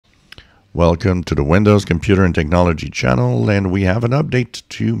Welcome to the Windows Computer and Technology channel, and we have an update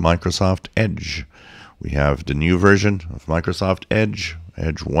to Microsoft Edge. We have the new version of Microsoft Edge,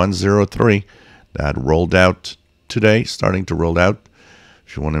 Edge 103, that rolled out today, starting to roll out.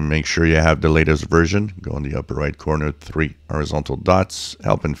 If you want to make sure you have the latest version, go in the upper right corner, 3 horizontal dots,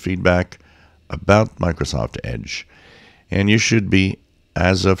 help and feedback about Microsoft Edge. And you should be,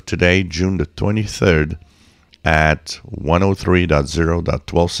 as of today, June the 23rd, at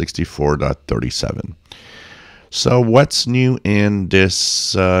 103.0.1264.37. So what's new in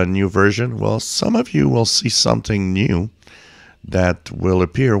this new version? Well, some of you will see something new that will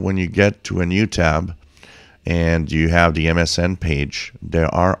appear when you get to a new tab and you have the MSN page.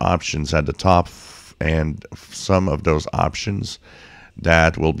 There are options at the top, and some of those options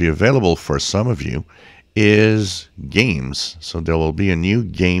that will be available for some of you is games. So there will be a new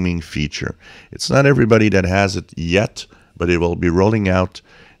gaming feature. It's not everybody that has it yet, but it will be rolling out.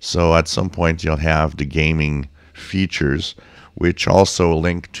 So at some point you'll have the gaming features, which also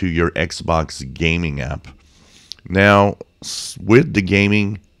link to your Xbox gaming app. Now, with the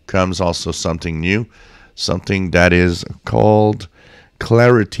gaming comes also something new, something that is called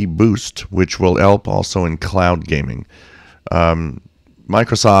Clarity Boost, which will help also in cloud gaming.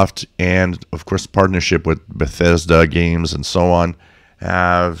 Microsoft and, of course, partnership with Bethesda Games and so on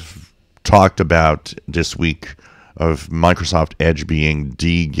have talked about this week of Microsoft Edge being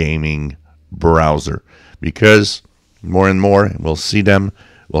the gaming browser, because more and more we'll see them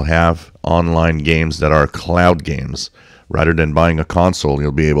will have online games that are cloud games. Rather than buying a console,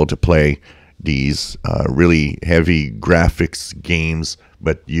 you'll be able to play these really heavy graphics games,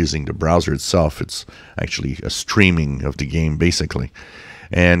 but using the browser itself. It's actually a streaming of the game, basically.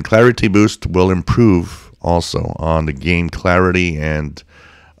 And Clarity Boost will improve also on the game clarity and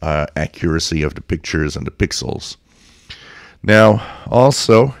accuracy of the pictures and the pixels. Now,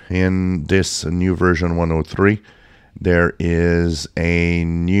 also in this new version 103, there is a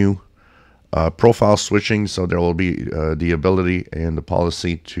new profile switching. So there will be the ability and the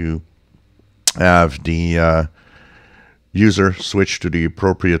policy to have the user switch to the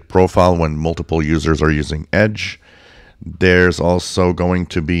appropriate profile when multiple users are using Edge. There's also going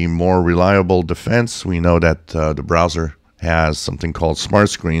to be more reliable defense. We know that the browser has something called Smart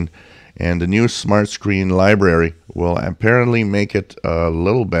Screen, and the new Smart Screen library will apparently make it a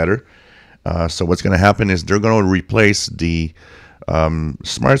little better. So what's going to happen is they're going to replace the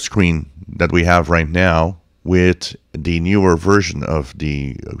Smart Screen that we have right now with the newer version of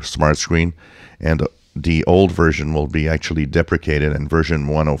the Smart Screen, and the old version will be actually deprecated in version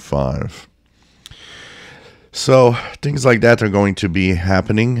 105. So things like that are going to be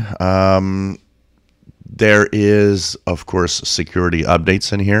happening. There is, of course, security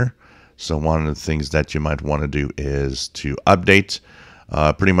updates in here. So one of the things that you might want to do is to update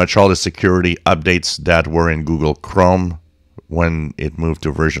pretty much all the security updates that were in Google Chrome when it moved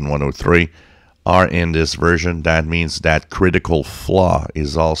to version 103 are in this version. That means that critical flaw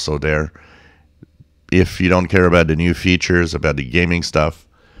is also there. If you don't care about the new features, about the gaming stuff,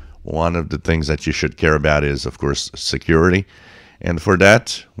 one of the things that you should care about is, of course, security. And for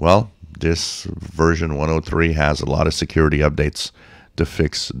that, well, this version 103 has a lot of security updates to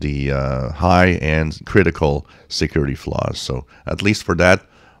fix the high and critical security flaws. So at least for that,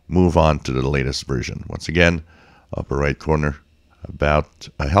 move on to the latest version. Once again, upper right corner, about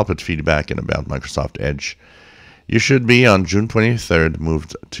help and feedback and about Microsoft Edge. You should be on June 23rd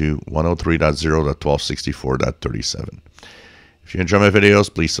moved to 103.0.1264.37. If you enjoy my videos,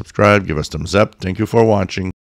 please subscribe, give us thumbs up. Thank you for watching.